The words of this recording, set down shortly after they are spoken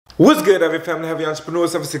What's good, every family, heavy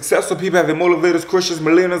entrepreneurs, heavy successful people, heavy motivators, Christians,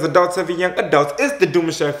 millennials, adults, heavy young adults. It's the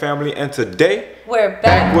Demouchet family, and today we're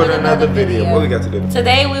back with another video. What we got today?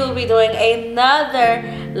 Today we will be doing another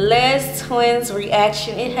Les Twins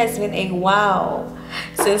reaction. It has been a while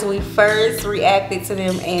since we first reacted to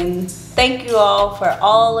them, and thank you all for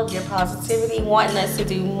all of your positivity, wanting us to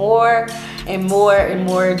do more and more and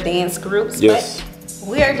more dance groups. Yes. But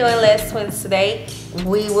we are doing Les Twins today.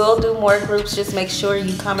 We will do more groups. Just make sure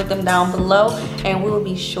you comment them down below and we will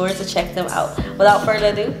be sure to check them out. Without further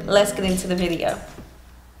ado, let's get into the video.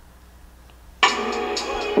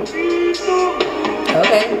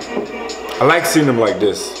 Okay. I like seeing them like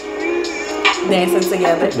this. Dancing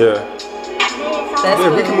together. Yeah. That's yeah,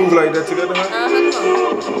 good. we can move like that together, huh?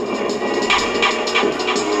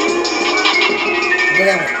 Get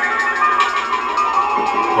out.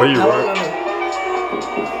 Are you right?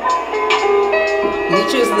 You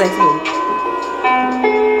choose the next move.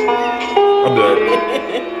 I'm done.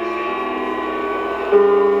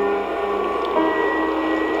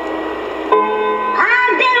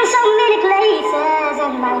 I've been so many places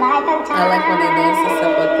in my life and time. I like when they dance and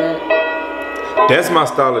stuff like that. That's my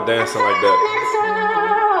style of dancing like that.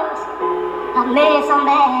 I've made some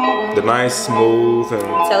bad. The nice, smooth, and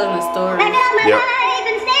Telling the story. I got my Yep. life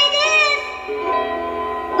in stages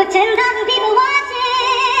with 10,000 people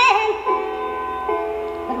watching.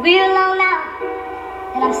 But we're alone now,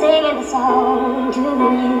 and I'm singing the song to you.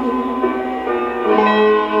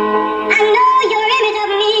 I know your image of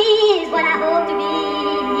me is what I hope to be.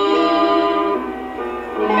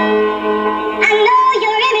 I know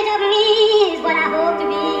your image of me is what I hope to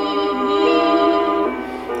be.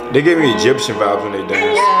 they give me Egyptian vibes when they I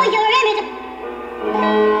dance. know your image of,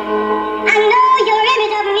 I know your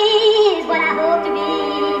image of me is what I hope to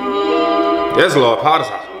be. That's Lord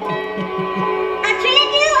Potter. I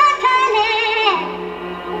treated you unkindly,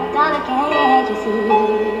 but darling, can't you see?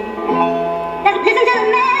 Let's listen to the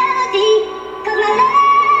melody, 'cause my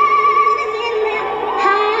love is in there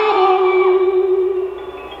hiding.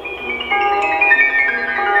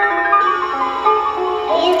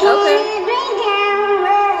 Okay. Bring down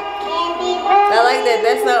what can't be broken. I like that.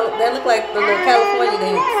 That look like the little California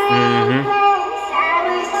dance. Mm-hmm.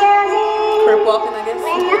 Crip walking, I guess.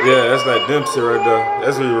 Yeah, that's like Dempsey right there.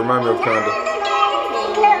 That's what you remind me of, kinda.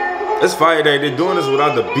 It's fire that they're doing this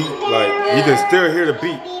without the beat. Like, you can still hear the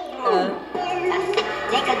beat.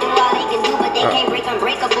 They can do all they can do, but they can't break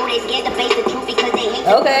unbreakable. They scared to face the truth because they hate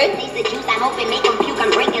Okay. to taste the juice. I hope it make them puke. I'm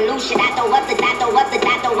breaking loose. Should I throw up the dot, throw up the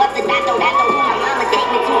dot, throw up the dot, throw that, throw who? My mama take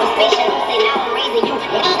me to a spaceship. Say now I'm raising you.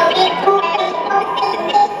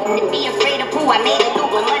 Be afraid of who I made it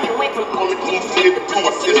loop. When money went from I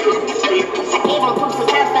gave them proof.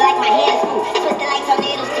 Sometimes feel like my head is full. Twisted like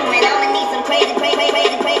tornadoes too. And I'ma need some crazy through her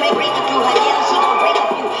nails. She gon' break a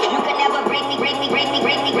few. You could never break me. You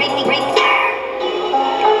can't break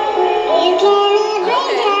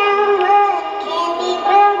down what can't be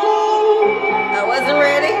broken. I wasn't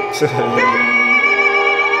ready.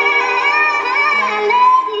 I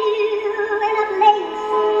love you in a place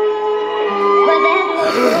where there's no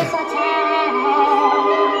space or time.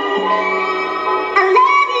 I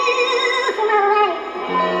love you for my life.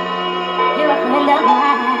 You're a friend of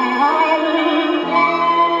mine.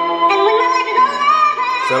 And when my life is over,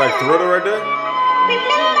 Is that like Thriller right there?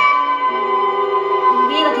 remember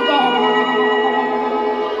we were together.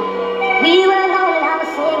 We were alone and I was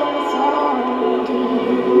singing the song to you.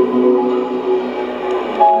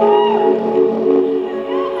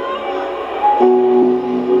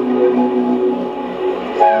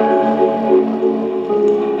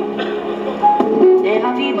 There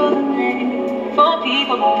are people that play for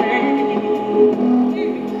people that play.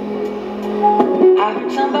 I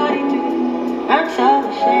heard somebody do. I'm so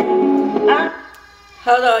ashamed.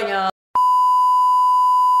 Hold on, y'all.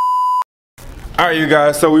 Alright, you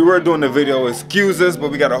guys, so we were doing the video, excuse us, but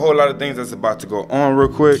we got a whole lot of things that's about to go on real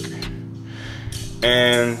quick.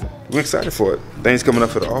 And we're excited for it. Things coming up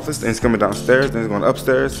for the office, things coming downstairs, things going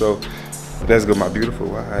upstairs. So let's go, my beautiful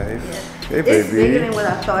wife. Yeah. Hey, baby. It's bigger than what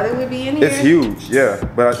I thought it would be in here. It's huge, yeah.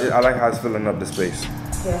 But I like how it's filling up the space.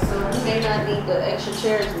 Yeah, so we may not need the extra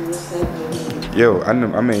chairs in this thing. Yo, I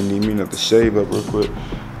may need me to shave up real quick.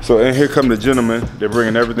 So, and here come the gentlemen. They're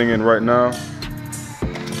bringing everything in right now.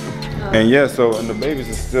 And yeah, and the babies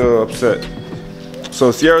are still upset.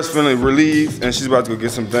 So Sierra's feeling relieved and she's about to go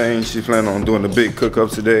get some things. She's planning on doing the big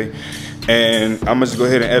cook-up today. And I'm gonna just go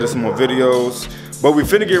ahead and edit some more videos. But we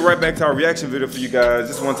finna get right back to our reaction video for you guys.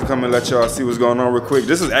 Just want to come and let y'all see what's going on real quick.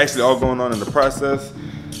 This is actually all going on in the process.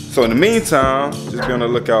 So in the meantime, just be on the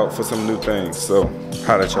lookout for some new things. So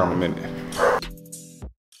holla at y'all in a minute.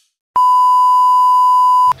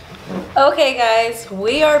 Okay, guys,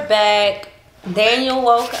 we are back. Daniel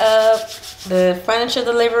woke up. The furniture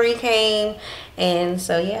delivery came, and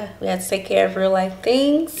so yeah, we had to take care of real life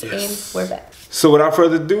things, and we're back. So without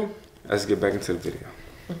further ado, let's get back into the video.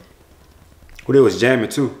 Well, they was jamming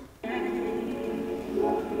too. See,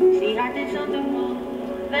 I did something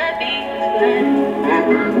wrong. That means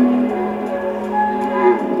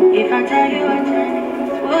if I tell you, I tell you,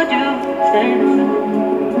 would you stay the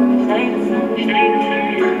same? Stay the same, stay the same.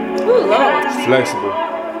 Ooh, Lord. It's flexible.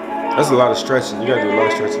 That's a lot of stretching. You gotta do a lot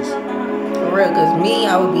of stretches. For real, cause me,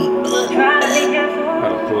 I would be Try to be careful. How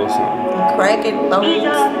to pull something. cracking bones.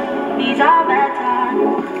 These are bad times.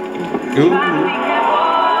 Ooh. Try to be careful.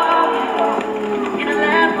 In a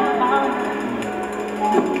land of mine.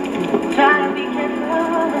 Try to be careful.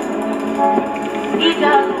 These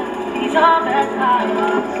are bad times.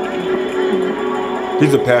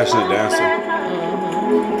 He's a passionate dancer.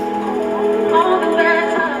 All the bad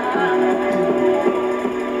times.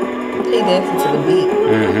 He dancing to the beat.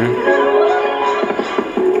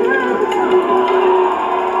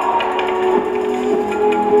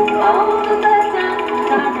 All the bad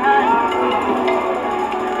times.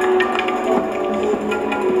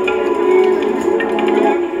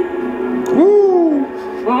 Woo!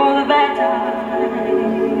 All the bad times.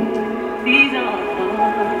 These are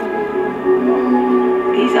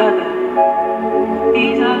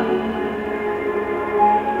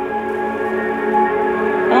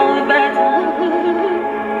all the bad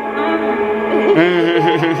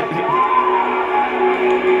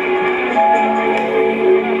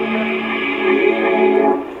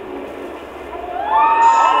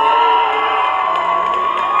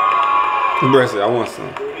Embrace it. I want some.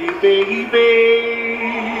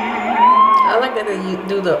 I like that they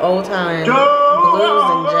do the old time blues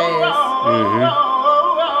and jazz.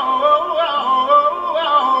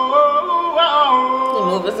 He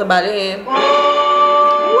moving somebody in.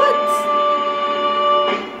 What?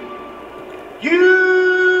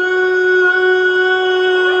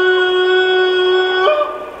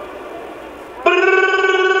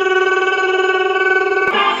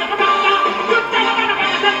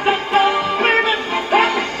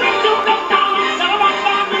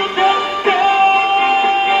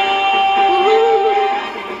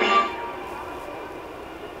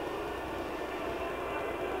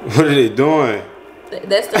 What are they doing?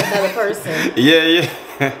 That's the another person. Yeah, yeah.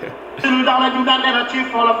 Come on,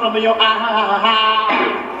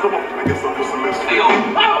 I get some for some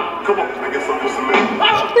Come on, I get some for some Hey,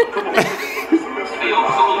 yo,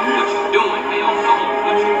 so what you doing? Hey, yo, so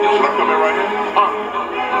what you doing? Should I come in right here?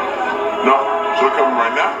 No? Should I come in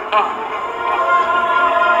right now?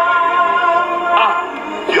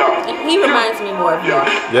 Yeah. He reminds me more of you.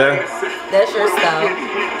 Yeah. That's your style.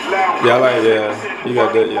 Yeah, I like, yeah. You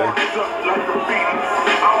got that, yeah.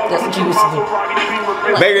 That's what you used to do.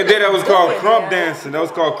 Back in the day, that was called crump dancing. That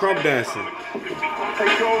was called crump dancing.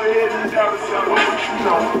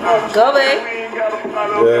 Go, babe.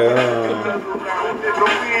 Yeah.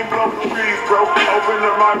 Open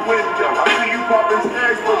up my window. I see you popping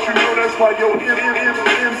tags, but you know that's why your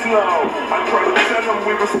M's low. I try to tell them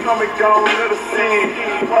we was coming down, let us sing.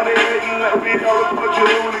 Why they hating like we all a bunch of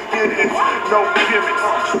hooligans? No gimmicks,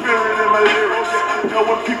 spirit in my lyrics. Know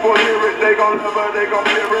when people hear it, they gon' love it, they gon'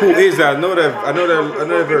 hear it. Who is that? I know that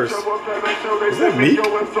verse. Is that me?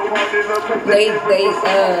 They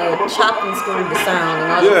chop and screw the sound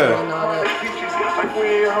and all that and all that.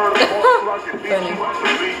 Funny.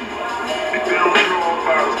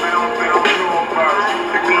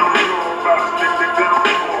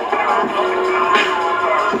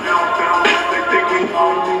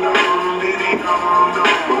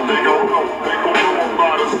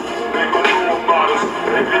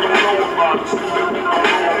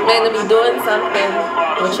 Man, to be doing something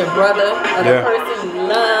with your brother or the person you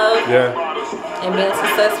love and being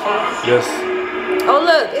successful. Yes. Oh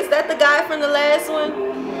look, is that the guy from the last one?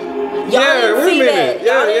 Y'all Yeah, didn't wait a see minute. that.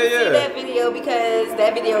 Yeah, Y'all didn't yeah, see yeah. that video because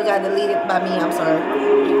that video got deleted by me. I'm sorry.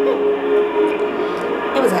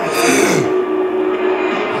 It was an accident.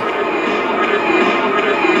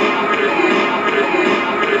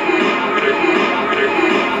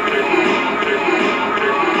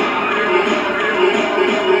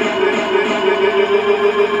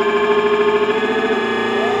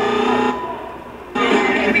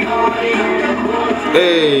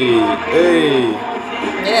 Hey, hey.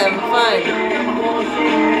 Yeah, fun.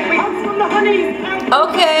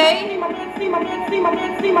 Okay.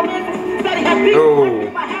 Oh.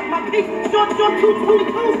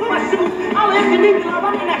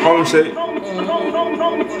 Harlem Shake.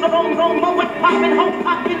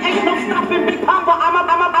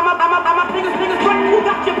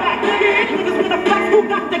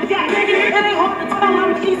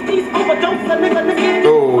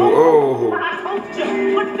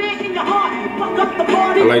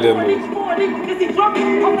 like that move.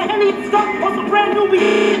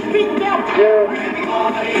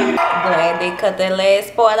 Glad they cut that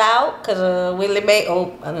last part out, cause Willie Mae.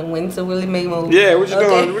 Oh, I done went to Willie Mae mode. Yeah, what you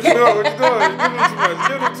doing? What you doing? What you doing? You're doing too much.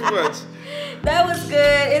 You're doing too much. That was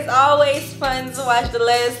good. It's always fun to watch the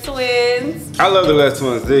Les Twins. I love the Les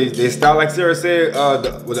Twins. They style like Sarah said.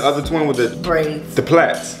 With the other twin with the braids, the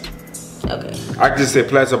plaits. Okay. I can just say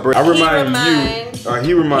plaits or braids. I remind you.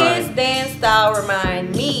 He remind. His dance style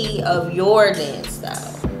remind me of your dance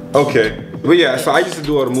style. Okay. But yeah, so I used to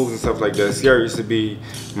do all the moves and stuff like that. Sierra used to be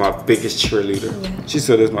my biggest cheerleader. Yeah. She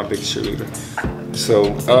still is my biggest cheerleader.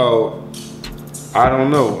 So, I don't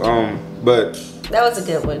know. But that was a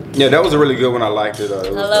good one. Yeah, that was a really good one. I liked it.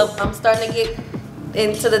 I'm starting to get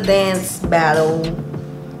into the dance battle,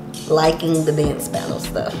 liking the dance battle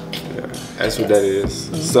stuff. Yeah, that's what that is.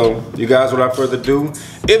 So, you guys, without further ado,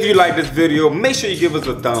 if you like this video, make sure you give us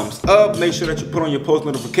a thumbs up. Make sure that you put on your post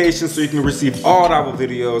notifications so you can receive all our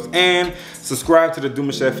videos. And subscribe to the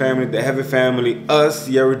Demouchet family, the Heavy family, us,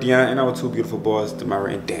 Sierra, Dion, and our two beautiful boys,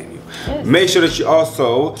 Damara and Daniel. Yes. Make sure that you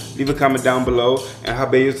also leave a comment down below. And how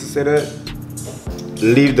they used to say that?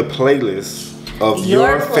 Leave the playlist of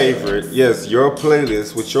your favorite, yes, your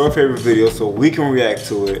playlist with your favorite video so we can react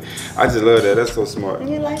to it. I just love that. That's so smart.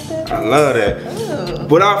 You like that? I love that. Ooh.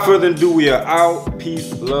 Without further ado, we are out.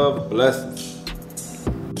 Peace, love, blessings.